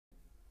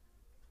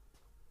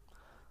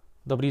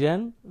Dobrý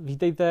den,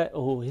 vítejte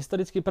u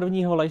historicky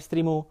prvního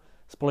livestreamu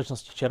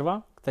společnosti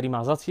CERVA, který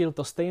má za cíl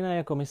to stejné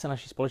jako mise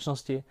naší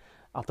společnosti,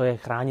 a to je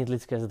chránit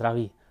lidské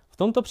zdraví. V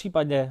tomto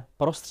případě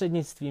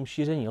prostřednictvím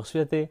šíření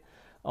osvěty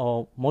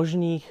o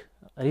možných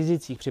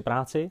rizicích při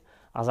práci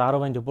a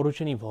zároveň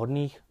doporučených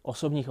vhodných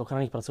osobních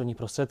ochranných pracovních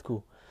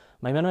prostředků.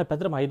 Mé jméno je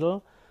Petr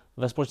Majdl,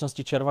 ve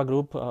společnosti CERVA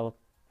Group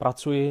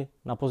pracuji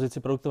na pozici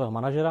produktového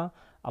manažera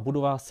a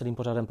budu vás celým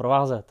pořadem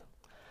provázet.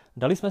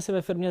 Dali jsme si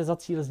ve firmě za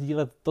cíl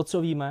sdílet to,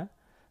 co víme,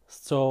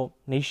 s co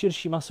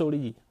nejširší masou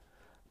lidí.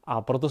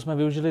 A proto jsme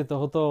využili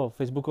tohoto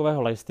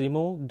facebookového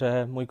livestreamu,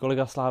 kde můj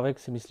kolega Slávek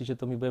si myslí, že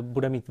to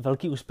bude mít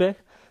velký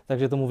úspěch,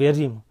 takže tomu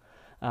věřím.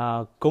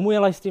 Komu je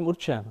livestream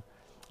určen?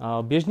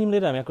 Běžným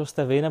lidem, jako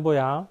jste vy nebo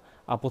já,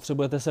 a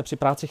potřebujete se při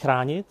práci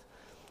chránit.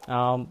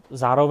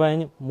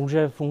 Zároveň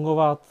může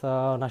fungovat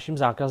našim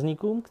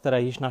zákazníkům,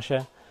 které již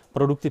naše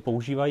produkty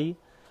používají,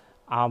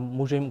 a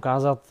může jim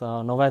ukázat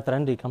nové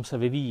trendy, kam se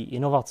vyvíjí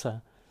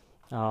inovace.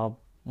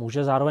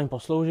 Může zároveň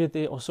posloužit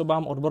i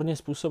osobám odborně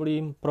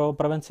způsobilým pro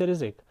prevenci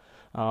rizik.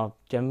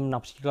 Těm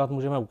například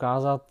můžeme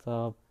ukázat,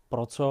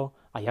 pro co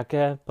a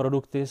jaké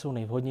produkty jsou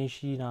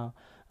nejvhodnější na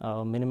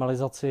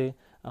minimalizaci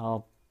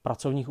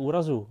pracovních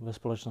úrazů ve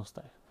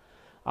společnostech.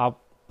 A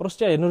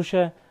prostě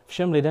jednoduše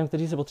všem lidem,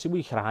 kteří se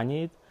potřebují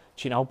chránit,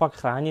 či naopak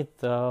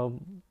chránit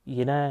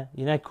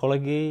jiné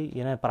kolegy,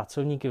 jiné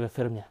pracovníky ve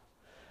firmě.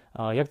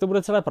 Jak to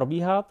bude celé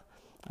probíhat?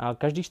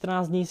 Každých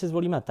 14 dní si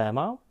zvolíme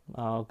téma,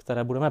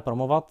 které budeme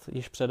promovat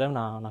již předem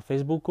na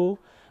Facebooku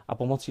a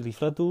pomocí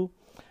leafletů,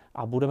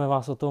 a budeme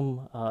vás o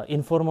tom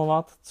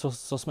informovat,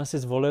 co jsme si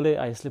zvolili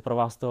a jestli pro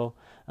vás to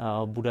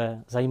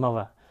bude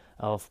zajímavé.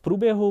 V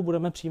průběhu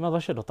budeme přijímat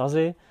vaše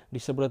dotazy.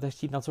 Když se budete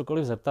chtít na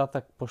cokoliv zeptat,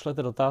 tak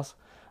pošlete dotaz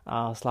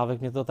a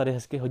Slávek mě to tady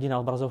hezky hodí na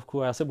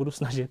obrazovku a já se budu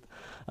snažit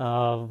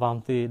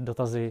vám ty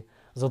dotazy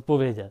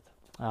zodpovědět.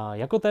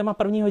 Jako téma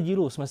prvního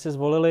dílu jsme si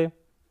zvolili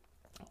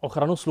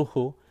ochranu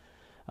sluchu.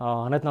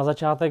 Hned na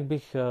začátek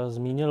bych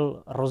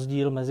zmínil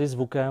rozdíl mezi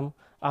zvukem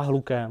a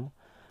hlukem.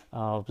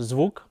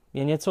 Zvuk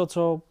je něco,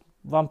 co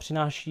vám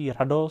přináší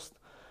radost,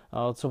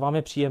 co vám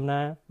je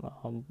příjemné.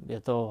 Je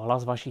to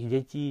hlas vašich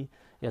dětí,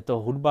 je to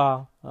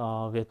hudba,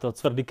 je to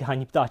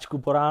cvrlikání ptáčků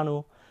po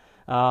ránu.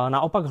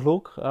 Naopak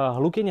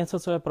hluk je něco,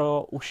 co je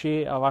pro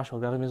uši a váš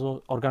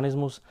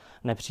organismus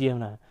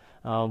nepříjemné.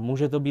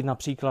 Může to být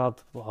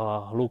například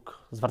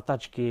hluk z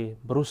vrtačky,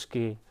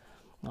 brusky,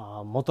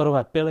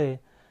 motorové pily,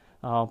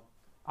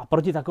 a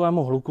proti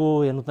takovému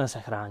hluku je nutné se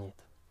chránit.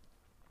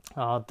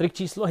 Trik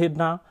číslo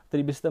 1,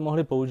 který byste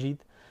mohli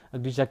použít,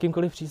 když s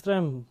jakýmkoliv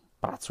přístrojem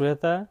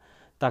pracujete,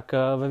 tak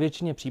ve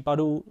většině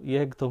případů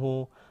je k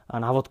tomu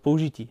návod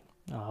použití.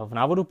 V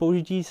návodu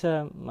použití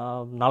se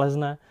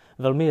nalezne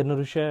velmi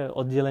jednoduše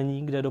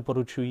oddělení, kde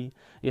doporučují,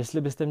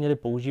 jestli byste měli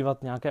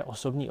používat nějaké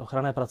osobní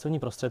ochranné pracovní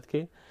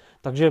prostředky,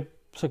 takže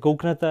se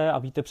kouknete a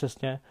víte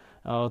přesně,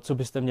 co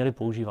byste měli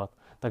používat.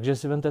 Takže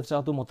si vemte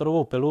třeba tu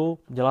motorovou pilu,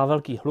 dělá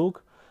velký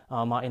hluk,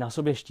 má i na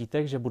sobě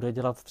štítek, že bude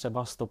dělat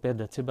třeba 105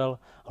 decibel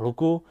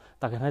hluku,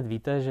 tak hned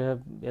víte, že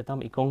je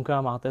tam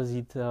ikonka, máte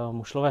vzít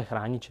mušlové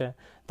chrániče,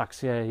 tak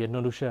si je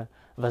jednoduše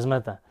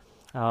vezmete.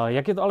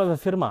 Jak je to ale ve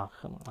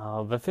firmách?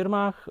 Ve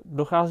firmách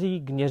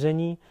dochází k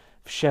měření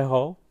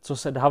všeho, co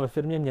se dá ve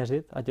firmě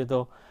měřit,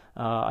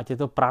 ať je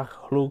to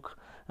prach, hluk,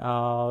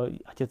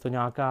 ať je to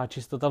nějaká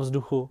čistota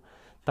vzduchu.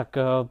 Tak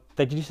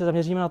teď, když se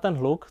zaměříme na ten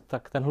hluk,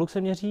 tak ten hluk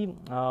se měří,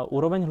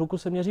 úroveň hluku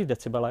se měří v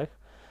decibelech,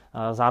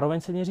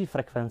 zároveň se měří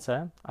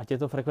frekvence, ať je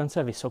to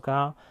frekvence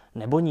vysoká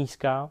nebo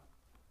nízká,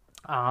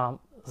 a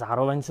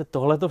zároveň se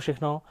tohleto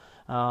všechno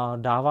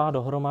dává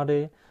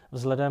dohromady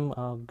vzhledem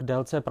k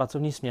délce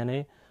pracovní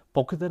směny,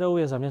 po kterou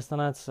je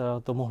zaměstnanec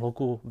tomu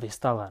hluku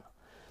vystaven.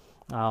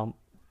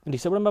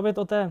 Když se budeme bavit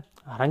o té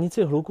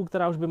hranici hluku,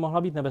 která už by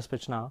mohla být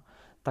nebezpečná,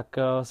 tak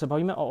se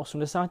bavíme o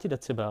 80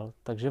 decibel,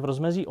 takže v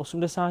rozmezí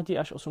 80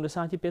 až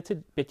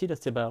 85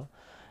 decibel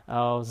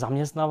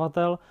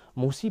zaměstnavatel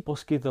musí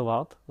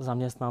poskytovat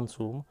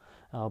zaměstnancům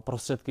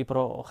prostředky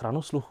pro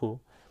ochranu sluchu,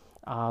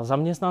 a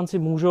zaměstnanci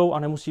můžou a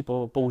nemusí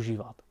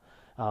používat.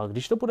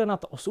 Když to bude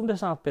nad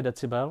 85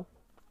 decibel,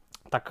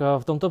 tak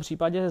v tomto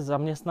případě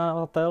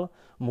zaměstnavatel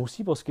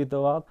musí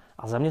poskytovat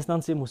a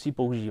zaměstnanci musí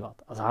používat.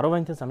 A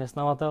zároveň ten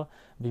zaměstnavatel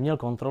by měl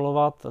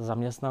kontrolovat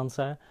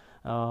zaměstnance,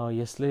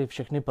 jestli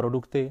všechny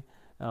produkty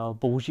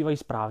používají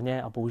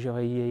správně a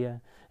používají je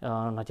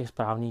na těch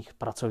správných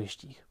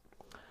pracovištích.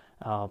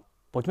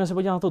 Pojďme se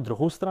podívat na tu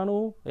druhou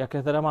stranu,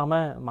 jaké teda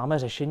máme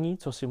řešení,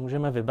 co si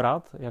můžeme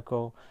vybrat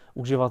jako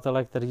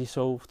uživatele, kteří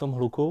jsou v tom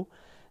hluku.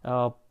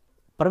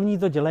 První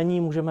to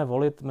dělení můžeme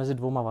volit mezi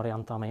dvouma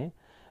variantami.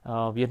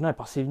 Jedno je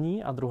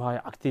pasivní a druhá je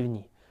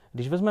aktivní.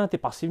 Když vezmeme ty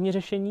pasivní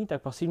řešení,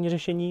 tak pasivní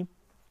řešení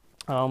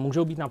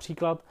můžou být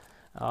například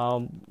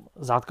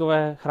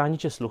zátkové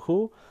chrániče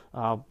sluchu,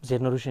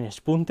 zjednodušeně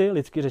špunty,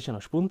 lidsky řečeno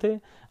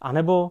špunty,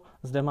 anebo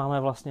zde máme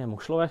vlastně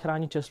mušlové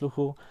chrániče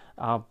sluchu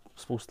a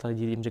spousta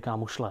lidí jim říká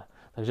mušle.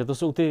 Takže to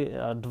jsou ty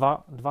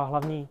dva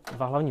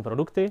hlavní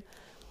produkty.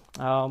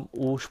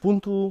 U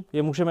špuntů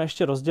je můžeme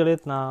ještě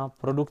rozdělit na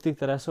produkty,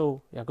 které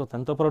jsou jako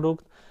tento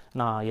produkt,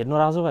 na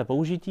jednorázové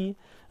použití,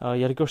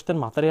 jelikož ten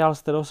materiál,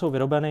 z kterého jsou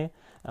vyrobeny,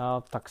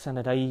 tak se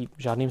nedají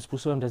žádným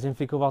způsobem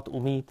dezinfikovat,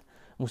 umýt,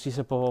 musí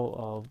se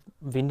po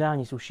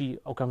vyndání suší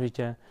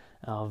okamžitě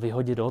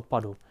vyhodit do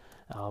odpadu.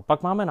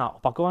 Pak máme na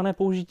opakované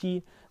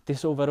použití, ty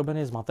jsou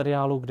vyrobeny z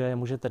materiálu, kde je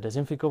můžete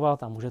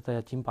dezinfikovat a můžete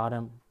je tím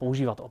pádem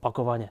používat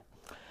opakovaně.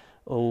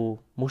 U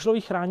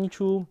mušlových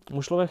chráničů,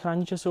 mušlové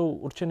chrániče jsou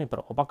určeny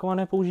pro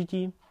opakované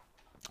použití.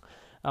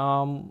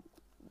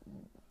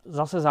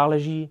 Zase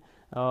záleží,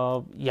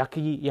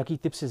 jaký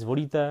typ si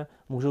zvolíte.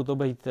 Můžou to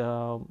být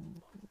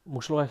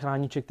mušlové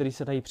chrániče, které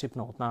se dají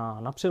připnout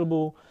na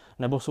přilbu,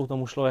 nebo jsou to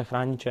mušlové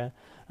chrániče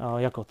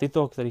jako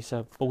tyto, které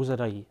se pouze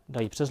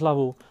dají přes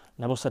hlavu,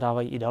 nebo se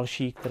dávají i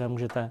další, které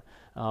můžete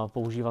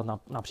používat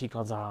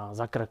například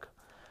za krk.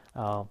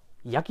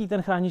 Jaký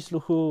ten chránič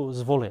sluchu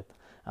zvolit?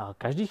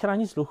 Každý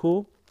chránič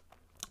sluchu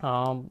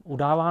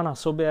udává na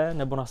sobě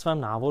nebo na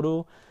svém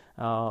návodu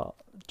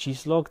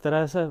číslo,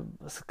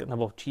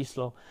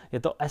 je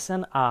to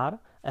SNR.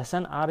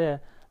 SNR je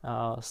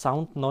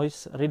Sound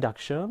Noise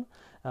Reduction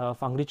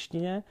v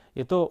angličtině.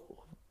 Je to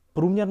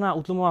průměrná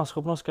útlumová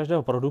schopnost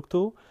každého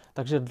produktu,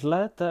 takže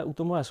dle té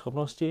útlumové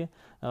schopnosti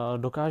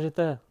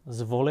dokážete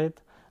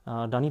zvolit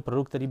daný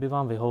produkt, který by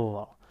vám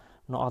vyhovoval.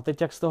 No a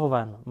teď jak z toho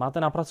ven?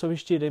 Máte na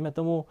pracovišti, dejme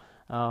tomu,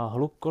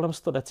 hluk kolem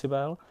 100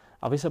 decibel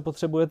a vy se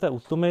potřebujete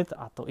utlumit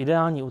a to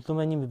ideální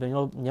utlumení by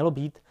mělo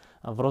být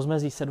v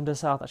rozmezí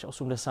 70 až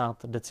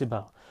 80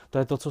 decibel. To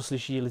je to, co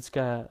slyší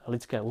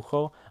lidské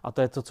ucho a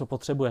to je to, co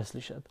potřebuje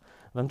slyšet.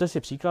 Vemte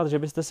si příklad, že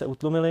byste se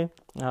utlumili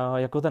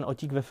jako ten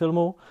otík ve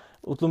filmu,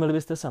 utlumili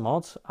byste se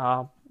moc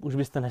a už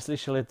byste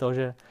neslyšeli to,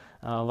 že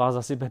vás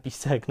zasype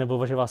písek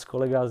nebo že vás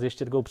kolega s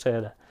ještětkou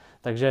přejede.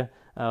 Takže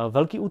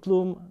velký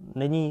útlum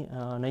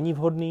není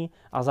vhodný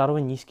a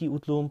zároveň nízký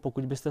útlum,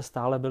 pokud byste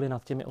stále byli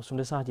nad těmi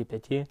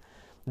 85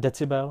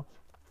 decibel,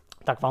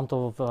 tak vám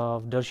to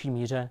v delší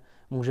míře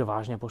může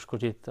vážně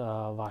poškodit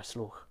váš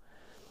sluch.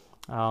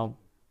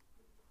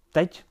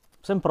 Teď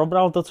jsem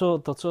probral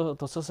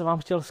to, co se vám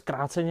chtěl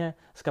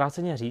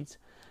zkráceně říct.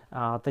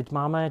 A teď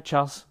máme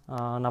čas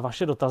na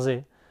vaše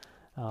dotazy.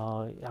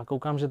 Já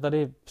koukám, že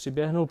tady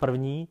přiběhnul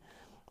první.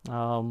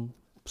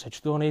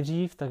 Přečtu ho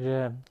nejdřív,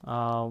 takže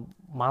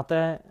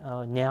máte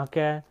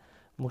nějaké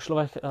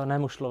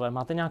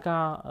máte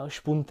nějaká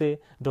špunty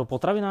do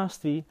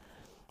potravinářství.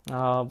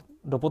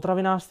 Do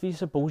potravinářství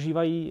se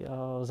používají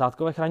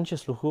zátkové chrániče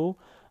sluchu.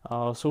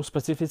 Jsou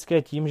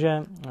specifické tím,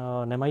 že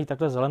nemají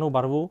takhle zelenou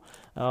barvu,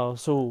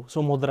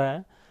 jsou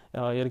modré,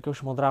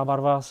 jelikož modrá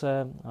barva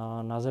se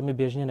na zemi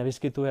běžně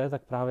nevyskytuje,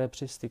 tak právě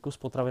při styku s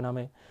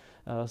potravinami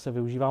se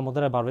využívá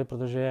modré barvy,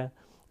 protože je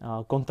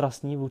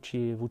kontrastní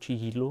vůči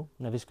jídlu,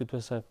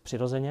 nevyskytuje se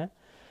přirozeně.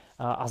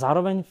 A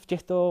zároveň v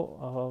těchto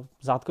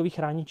zátkových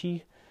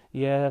chráničích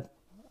je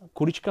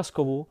kulička z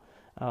kovu,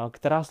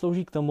 která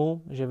slouží k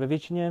tomu, že ve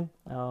většině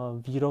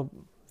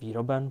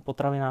výroben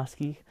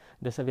potravinářských,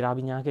 kde se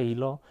vyrábí nějaké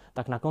jídlo,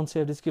 tak na konci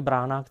je vždycky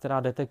brána, která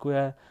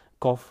detekuje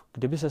kov.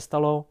 Kdyby se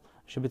stalo,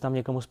 že by tam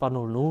někomu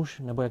spadnul nůž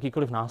nebo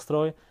jakýkoliv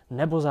nástroj,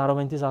 nebo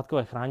zároveň ty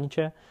zátkové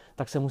chrániče,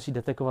 tak se musí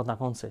detekovat na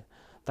konci.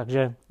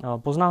 Takže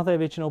poznáte je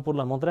většinou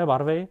podle modré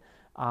barvy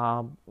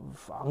a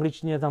v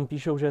angličtině tam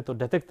píšou, že je to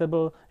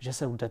detectable, že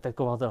jsou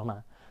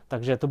detekovatelné.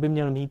 Takže to by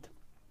měl mít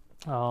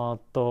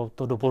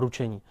to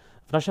doporučení.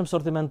 V našem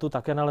sortimentu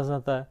také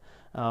naleznete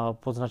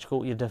pod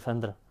značkou i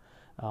Defender.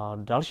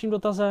 Dalším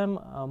dotazem,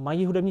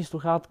 mají hudební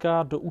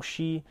sluchátka do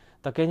uší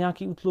také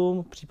nějaký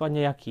útlum,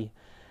 případně jaký?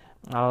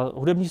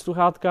 Hudební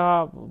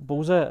sluchátka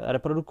pouze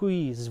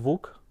reprodukují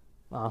zvuk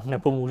a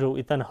nepomůžou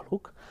i ten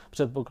hluk.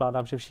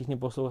 Předpokládám, že všichni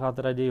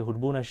posloucháte raději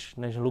hudbu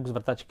než hluk z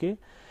vrtačky.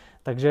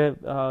 Takže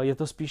je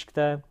to spíš k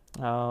té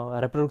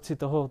reprodukci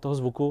toho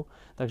zvuku,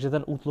 takže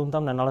ten útlum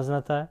tam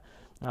nenaleznete.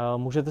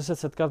 Můžete se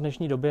setkat v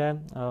dnešní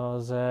době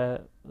se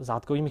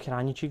zátkovými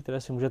chrániči,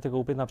 které si můžete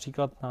koupit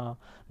například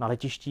na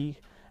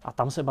letištích a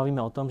tam se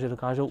bavíme o tom, že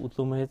dokážou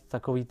utlumit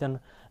takový ten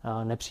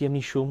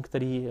nepříjemný šum,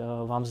 který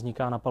vám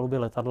vzniká na palubě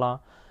letadla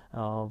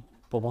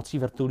pomocí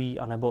vrtulí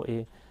anebo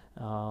i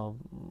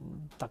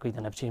takový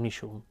ten nepříjemný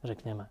šum,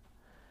 řekněme.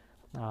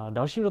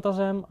 Dalším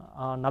dotazem,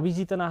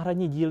 nabízíte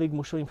náhradní díly k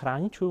mušlovým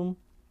chráničům?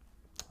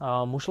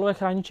 Mušlové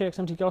chrániče, jak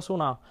jsem říkal, jsou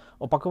na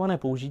opakované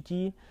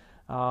použití.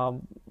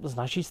 Z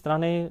naší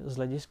strany, z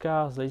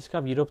hlediska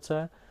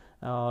výrobce,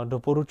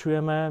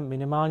 doporučujeme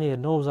minimálně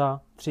jednou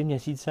za 3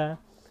 měsíce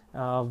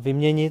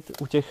vyměnit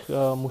u těch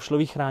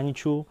mušlových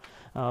chráničů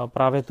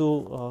právě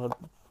tu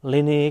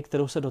linii,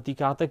 kterou se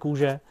dotýkáte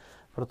kůže,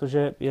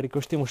 protože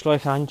jelikož ty mušlové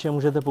chrániče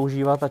můžete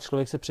používat a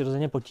člověk se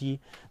přirozeně potí,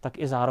 tak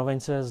i zároveň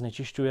se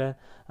znečišťuje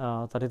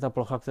tady ta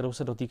plocha, kterou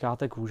se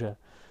dotýkáte kůže.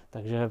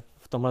 Takže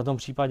v tomto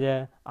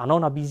případě ano,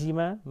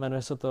 nabízíme,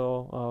 jmenuje se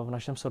to v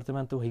našem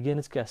sortimentu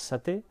hygienické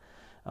sety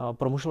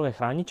pro mušlové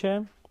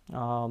chrániče,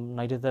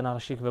 najdete na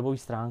našich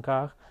webových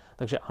stránkách,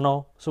 takže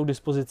ano, jsou k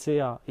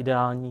dispozici a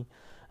ideální.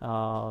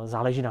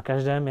 Záleží na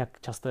každém,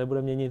 jak často je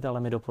bude měnit, ale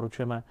my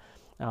doporučujeme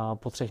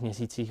po 3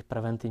 měsících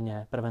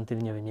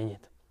preventivně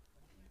vyměnit.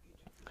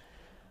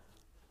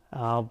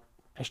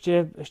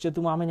 Ještě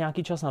tu máme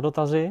nějaký čas na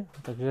dotazy,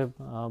 takže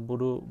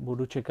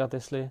budu čekat,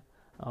 jestli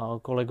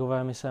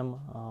kolegové mi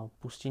sem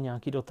pustí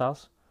nějaký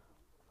dotaz.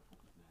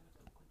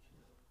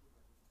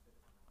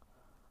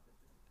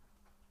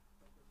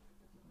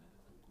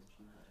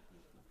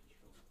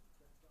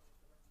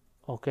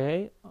 OK,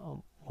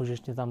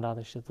 můžeš mě tam dát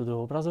ještě tu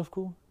druhou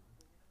obrazovku?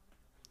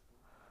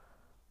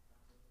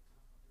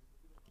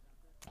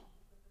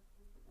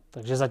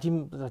 Takže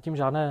zatím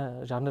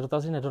žádné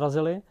dotazy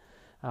nedorazily.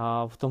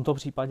 A v tomto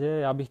případě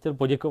já bych chtěl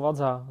poděkovat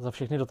za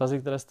všechny dotazy,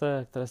 které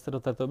jste do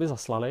této doby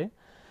zaslali.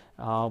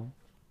 A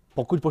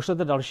pokud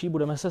pošlete další,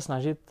 budeme se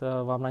snažit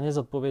vám na ně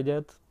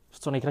zodpovědět v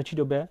co nejkratší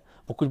době.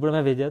 Pokud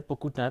budeme vědět,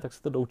 pokud ne, tak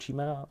se to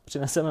doučíme a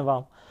přineseme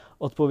vám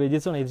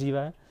odpovědi co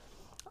nejdříve.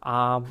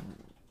 A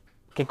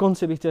ke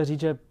konci bych chtěl říct,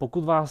 že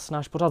pokud vás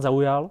náš pořad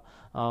zaujal,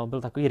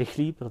 byl takový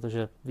rychlý,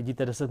 protože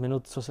vidíte 10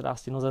 minut, co se dá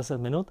stihnout za 10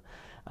 minut,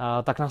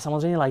 tak nás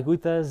samozřejmě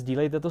lajkujte,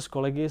 sdílejte to s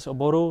kolegy z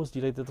oboru,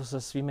 sdílejte to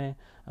se svými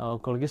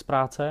kolegy z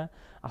práce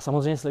a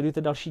samozřejmě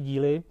sledujte další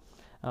díly,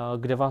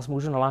 kde vás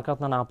můžu nalákat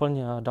na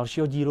náplň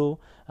dalšího dílu,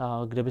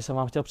 kde by se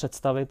vám chtěl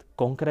představit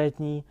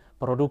konkrétní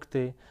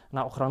produkty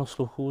na ochranu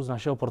sluchu z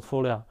našeho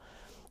portfolia.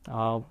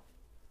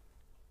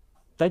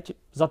 Teď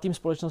za tým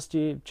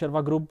společnosti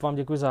CERVA Group vám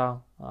děkuji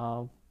za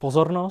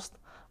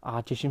pozornost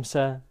a těším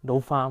se,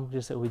 doufám,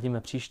 že se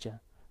uvidíme příště.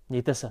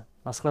 Mějte se,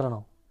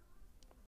 nashledanou.